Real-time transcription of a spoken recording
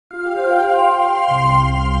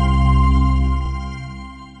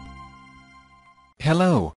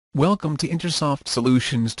Hello, welcome to Intersoft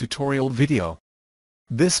Solutions tutorial video.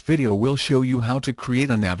 This video will show you how to create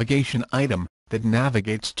a navigation item that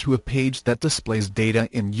navigates to a page that displays data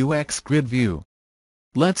in UXGridView.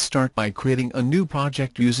 Let's start by creating a new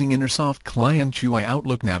project using Intersoft Client UI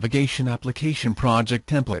Outlook Navigation Application Project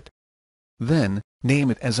Template. Then, name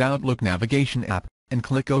it as Outlook Navigation App, and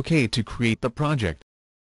click OK to create the project.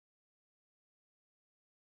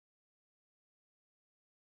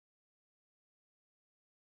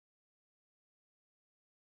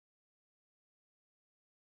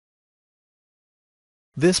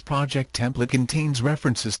 This project template contains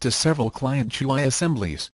references to several client UI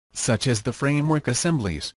assemblies, such as the framework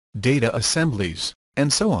assemblies, data assemblies,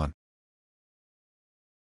 and so on.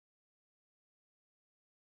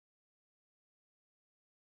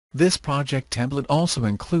 This project template also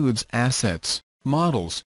includes assets,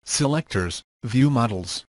 models, selectors, view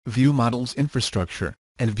models infrastructure,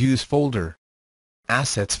 and views folder.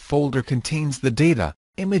 Assets folder contains the data,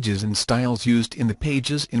 images and styles used in the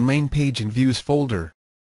pages in main page and views folder.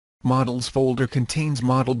 Models folder contains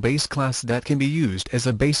model base class that can be used as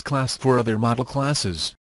a base class for other model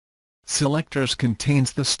classes. Selectors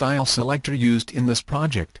contains the style selector used in this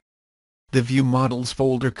project. The View Models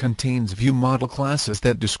folder contains view model classes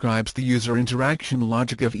that describes the user interaction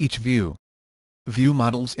logic of each view. View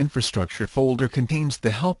Models infrastructure folder contains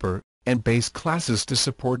the helper and base classes to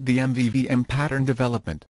support the MVVM pattern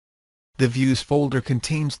development. The Views folder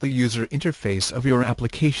contains the user interface of your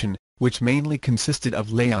application, which mainly consisted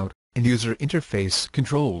of layout and user interface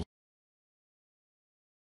control.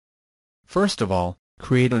 First of all,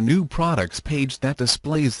 create a new products page that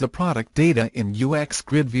displays the product data in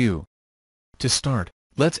UXGridView. To start,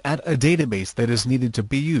 let's add a database that is needed to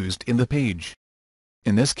be used in the page.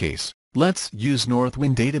 In this case, let's use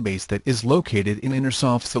Northwind database that is located in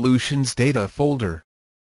Intersoft Solutions data folder.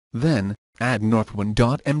 Then, add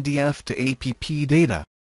northwind.mdf to app data.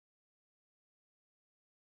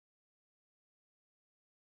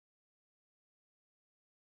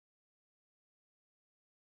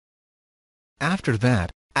 After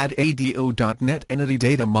that, add ADO.NET Entity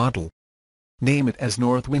Data Model. Name it as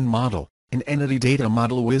Northwind Model. An Entity Data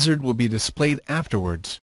Model wizard will be displayed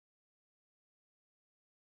afterwards.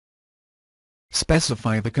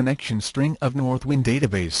 Specify the connection string of Northwind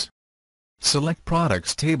database. Select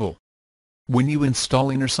Products table. When you install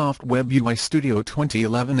Intersoft Web UI Studio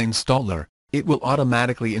 2011 installer, it will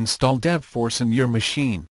automatically install DevForce in your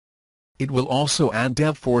machine. It will also add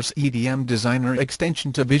DevForce EDM Designer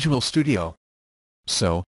extension to Visual Studio.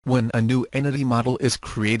 So, when a new entity model is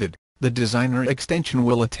created, the Designer extension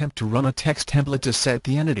will attempt to run a text template to set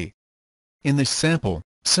the entity. In this sample,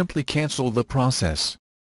 simply cancel the process.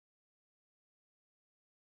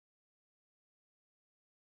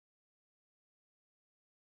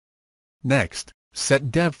 Next,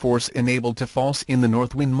 set DevForce enabled to false in the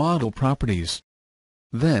Northwind model properties.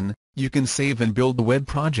 Then, you can save and build the web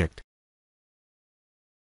project.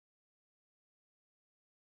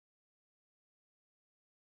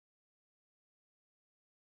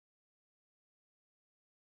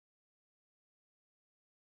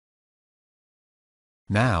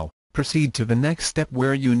 Now, proceed to the next step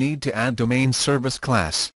where you need to add domain service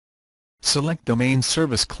class. Select domain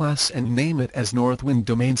service class and name it as Northwind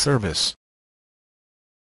Domain Service.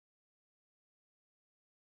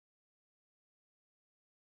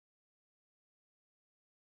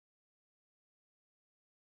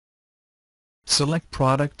 Select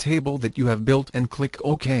product table that you have built and click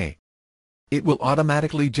OK. It will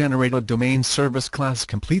automatically generate a domain service class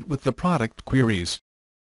complete with the product queries.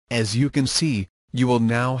 As you can see, you will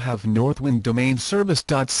now have Northwind Domain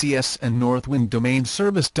Service.cs and Northwind Domain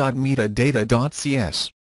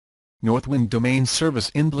Service.metadata.cs. Northwind Domain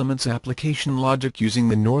Service implements application logic using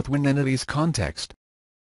the Northwind entities context,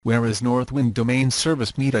 whereas Northwind Domain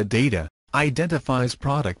Service metadata identifies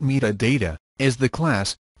product metadata as the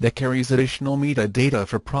class that carries additional metadata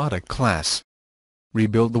for product class.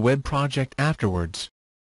 Rebuild the web project afterwards.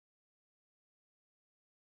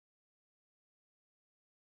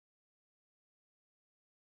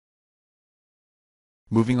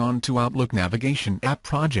 Moving on to Outlook Navigation App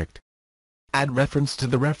Project. Add reference to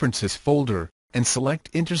the References folder, and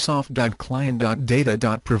select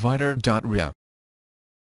intersoft.client.data.provider.ria.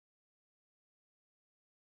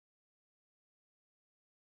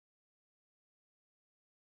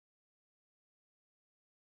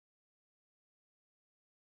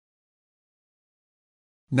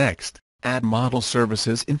 Next, add Model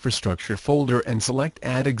Services Infrastructure folder and select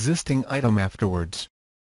Add Existing Item afterwards.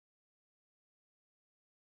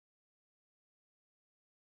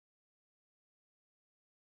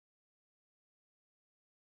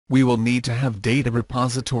 we will need to have data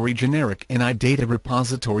repository generic and data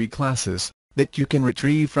repository classes that you can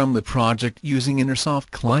retrieve from the project using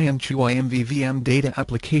Intersoft Client UI MVVM Data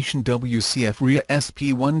Application WCF RIA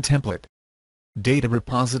SP1 template. Data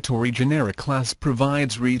repository generic class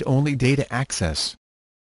provides read-only data access.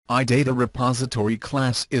 iData repository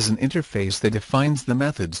class is an interface that defines the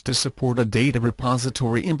methods to support a data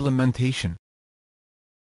repository implementation.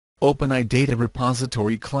 Open iData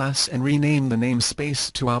repository class and rename the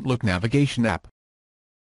namespace to Outlook Navigation app.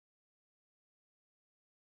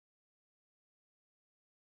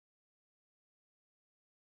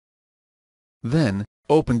 Then,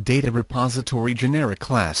 open Data Repository Generic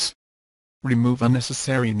class. Remove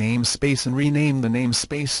unnecessary namespace and rename the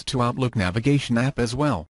namespace to Outlook Navigation app as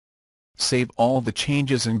well. Save all the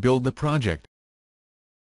changes and build the project.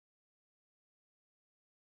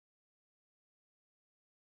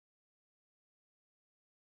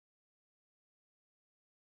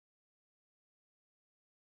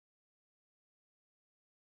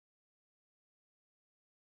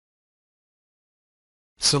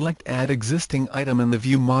 Select Add Existing Item in the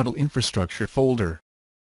View Model Infrastructure folder.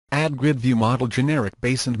 Add GridView Model Generic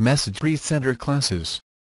Base and Message Presenter classes.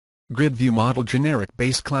 GridView Model Generic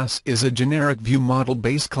Base class is a generic view model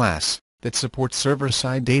base class that supports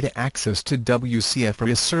server-side data access to WCF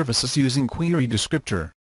RIA services using query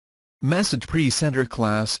descriptor. Message Presenter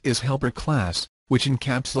class is helper class, which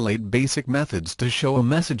encapsulate basic methods to show a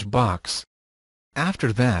message box.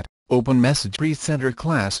 After that, open Message Presenter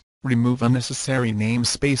class, remove unnecessary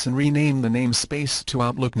namespace and rename the namespace to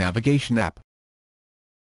Outlook Navigation app.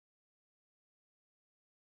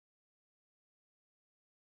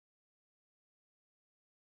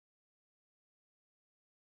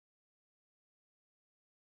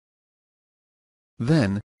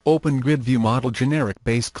 Then, open GridView Model Generic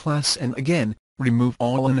Base class and again, remove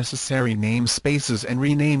all unnecessary namespaces and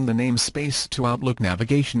rename the namespace to Outlook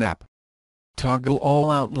Navigation app. Toggle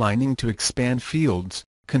all outlining to expand fields,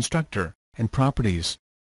 constructor, and properties.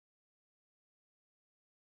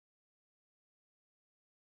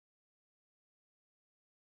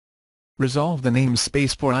 Resolve the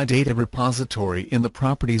namespace for iData repository in the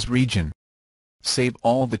Properties region. Save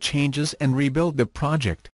all the changes and rebuild the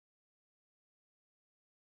project.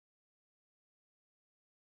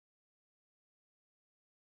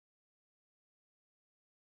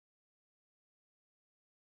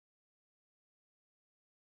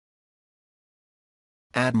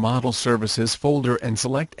 Add Model Services folder and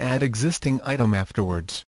select Add Existing Item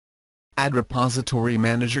afterwards. Add Repository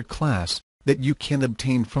Manager class that you can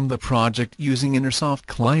obtain from the project using Intersoft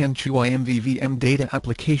Client UI MVVM Data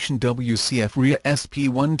Application WCF RIA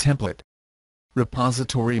SP1 template.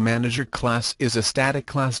 Repository Manager class is a static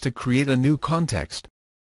class to create a new context.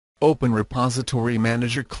 Open Repository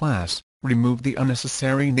Manager class, remove the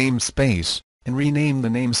unnecessary namespace, and rename the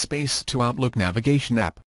namespace to Outlook Navigation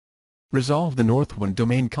app. Resolve the Northwind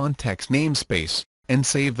domain context namespace, and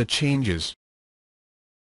save the changes.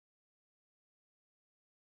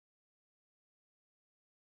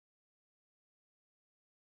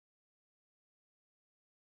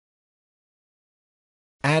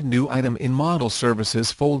 Add new item in Model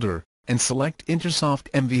Services folder, and select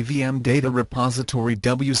Intersoft MVVM Data Repository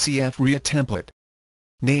WCF RIA template.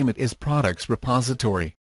 Name it as Products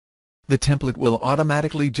Repository. The template will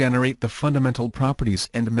automatically generate the fundamental properties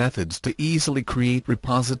and methods to easily create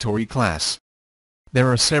repository class.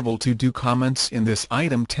 There are several to-do comments in this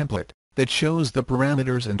item template that shows the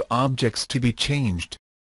parameters and objects to be changed.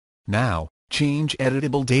 Now, change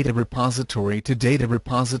editable data repository to data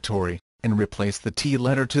repository, and replace the T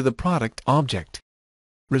letter to the product object.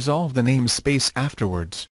 Resolve the namespace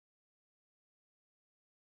afterwards.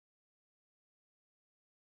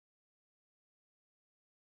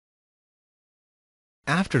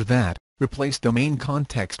 After that, replace domain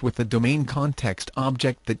context with the domain context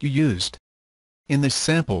object that you used. In this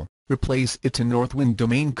sample, replace it to Northwind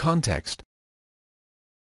domain context.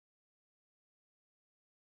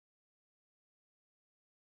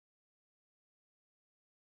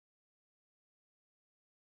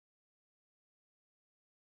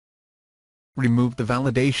 Remove the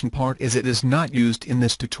validation part as it is not used in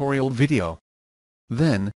this tutorial video.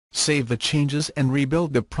 Then, save the changes and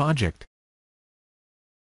rebuild the project.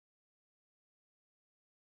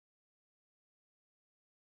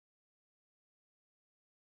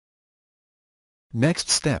 Next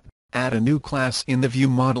step, add a new class in the View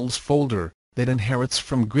Models folder that inherits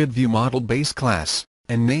from GridView Model Base class,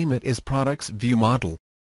 and name it as Products View Model.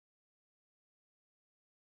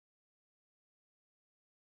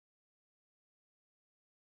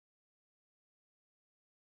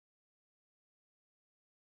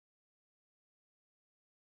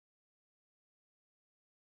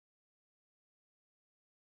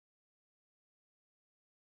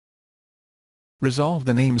 Resolve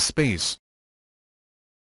the namespace.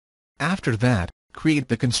 After that, create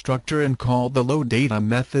the constructor and call the loadData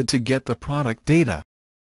method to get the product data.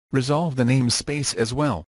 Resolve the namespace as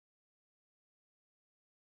well.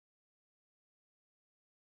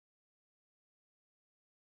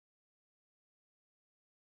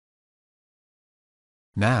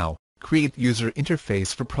 Now, create user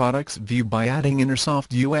interface for Products View by adding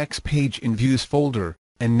Intersoft UX page in Views folder,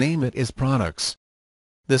 and name it as Products.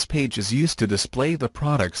 This page is used to display the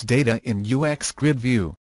products data in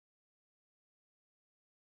UXGridView.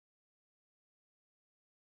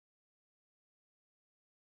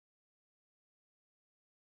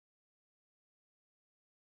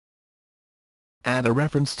 Add a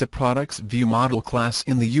reference to Products View model class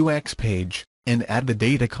in the UX page, and add the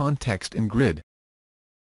data context in grid.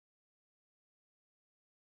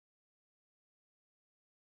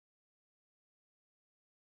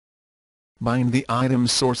 Bind the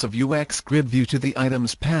item's source of UXGridView to the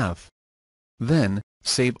item's path. Then,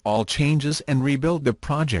 save all changes and rebuild the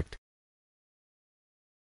project.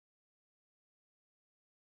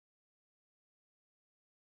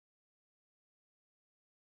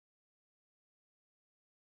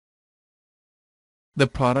 The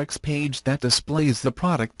products page that displays the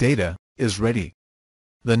product data is ready.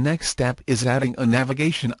 The next step is adding a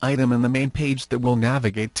navigation item in the main page that will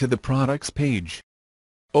navigate to the products page.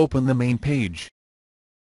 Open the main page.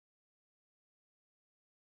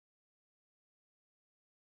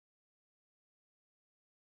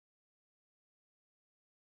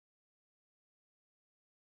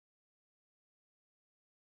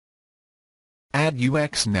 Add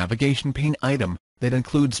UX navigation pane item that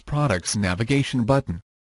includes products navigation button.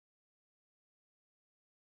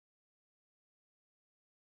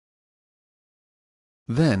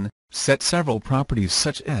 Then, set several properties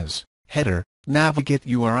such as header, navigate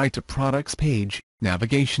URI to products page,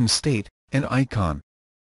 navigation state, and icon.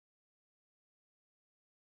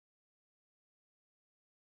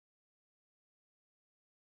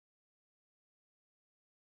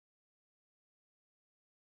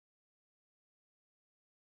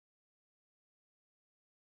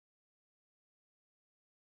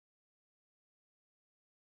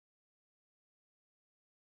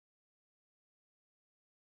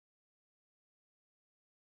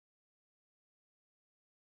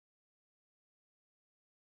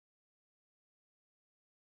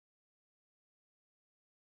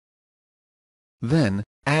 Then,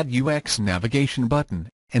 add UX navigation button,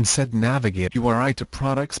 and set navigate URI to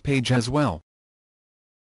products page as well.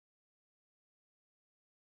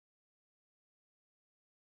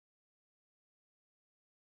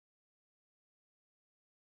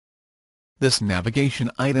 This navigation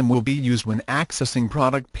item will be used when accessing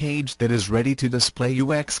product page that is ready to display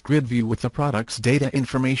UXGridView with the product's data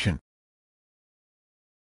information.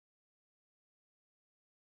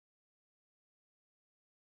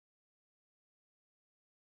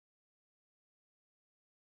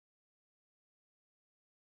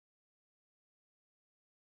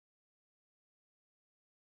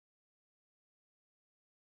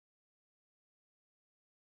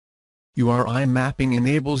 URI mapping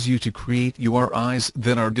enables you to create URIs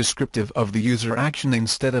that are descriptive of the user action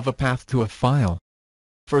instead of a path to a file.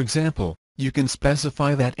 For example, you can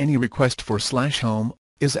specify that any request for /home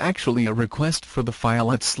is actually a request for the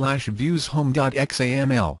file at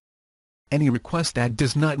 /viewshome.xaml. Any request that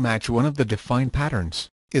does not match one of the defined patterns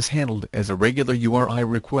is handled as a regular URI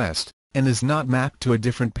request, and is not mapped to a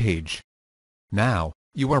different page. Now,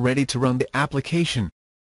 you are ready to run the application.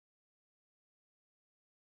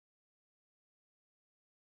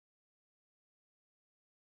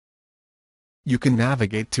 You can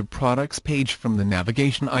navigate to Products page from the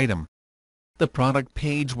navigation item. The product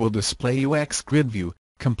page will display UXGridView,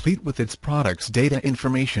 complete with its products data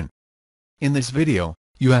information. In this video,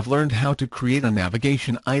 you have learned how to create a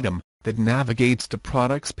navigation item that navigates to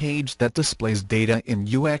products page that displays data in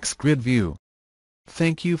UXGridView.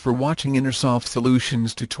 Thank you for watching Intersoft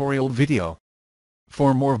Solutions tutorial video.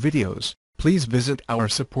 For more videos, please visit our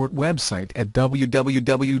support website at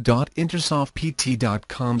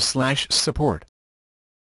www.intersoftpt.com/support.